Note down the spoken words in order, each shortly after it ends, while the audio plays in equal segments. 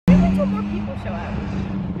till more people show up.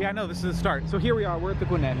 Yeah, I know, this is the start. So here we are, we're at the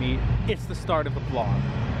Gwinnett Meet. It's the start of the vlog.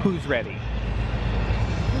 Who's ready?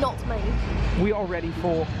 Not me. We are ready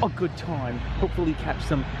for a good time. Hopefully catch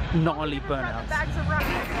some gnarly burnouts. The bags are right.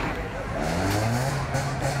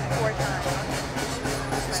 4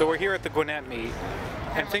 times. So we're here at the Gwinnett Meet,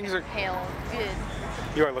 and things are pale. Good.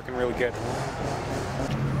 You are looking really good. I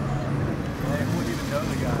wouldn't even know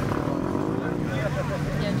the guy.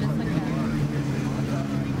 Yeah, just like that.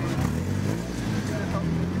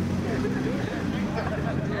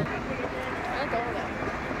 I'll go with that.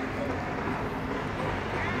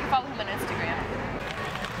 Follow him on Instagram.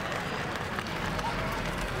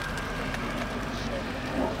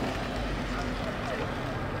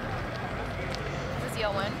 Is this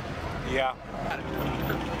y'all one? Yeah.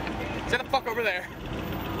 Get the fuck over there.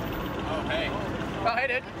 Oh, hey. Oh, hey,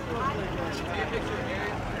 dude.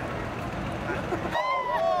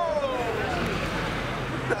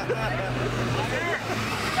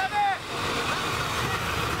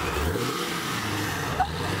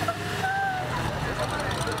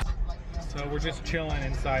 So we're just chilling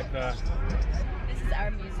inside the... This is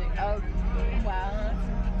our music. Oh, wow.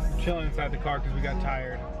 Chilling inside the car because we got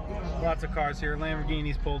tired. Lots of cars here.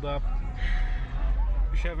 Lamborghinis pulled up.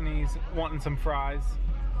 Chevenys wanting some fries.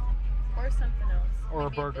 Or something else. Or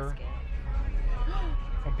Maybe a burger. biscuit.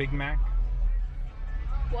 A Big Mac.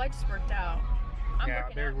 Well, I just worked out. I'm Yeah,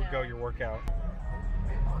 working there out we now. go, your workout.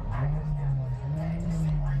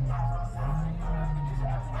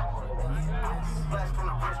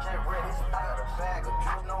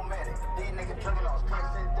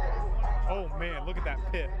 Oh man, look at that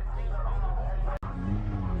pit.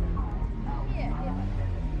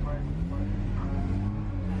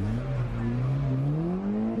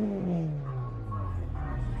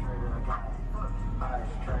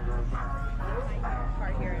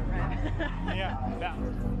 Hard hearing, right? Yeah,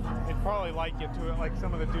 they'd probably like it to it. Like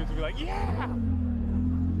some of the dudes would be like, yeah!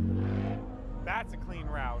 That's a clean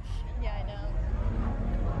Roush. Yeah, I know.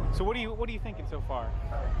 So what are you thinking so far?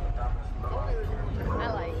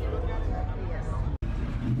 I like it. Yes.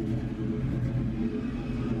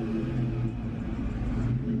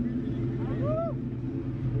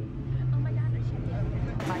 Oh my god, I should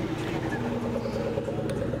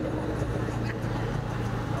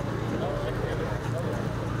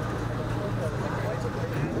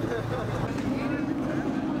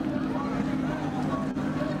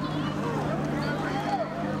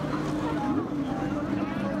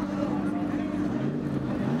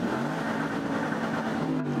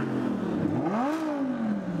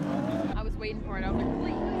waiting for it. I was like,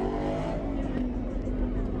 please.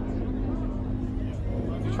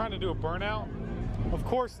 You're trying to do a burnout? Of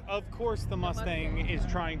course the Mustang is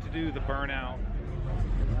trying to do the burnout.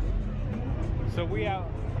 So we out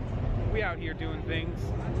here doing things.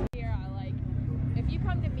 Here, I like, if you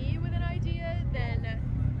come to me with an idea, then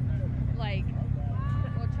like,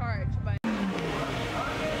 we'll charge, but I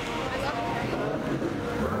love it.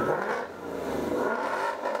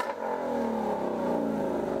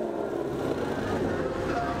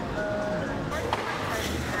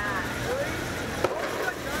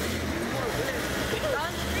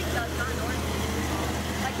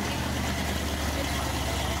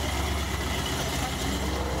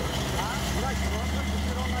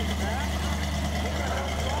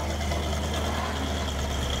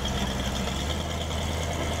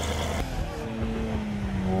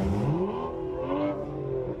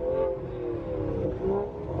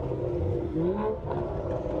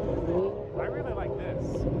 I really like this.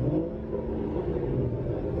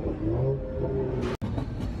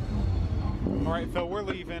 All right, Phil, we're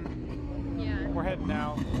leaving. Yeah. We're heading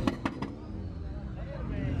out.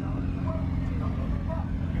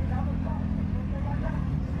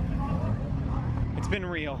 It's been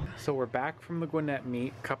real. So we're back from the Gwinnett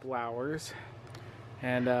Meet, a couple hours,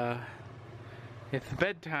 and it's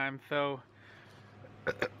bedtime, so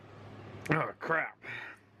oh crap.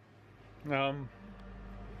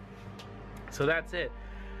 So that's it.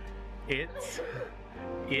 It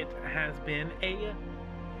has been a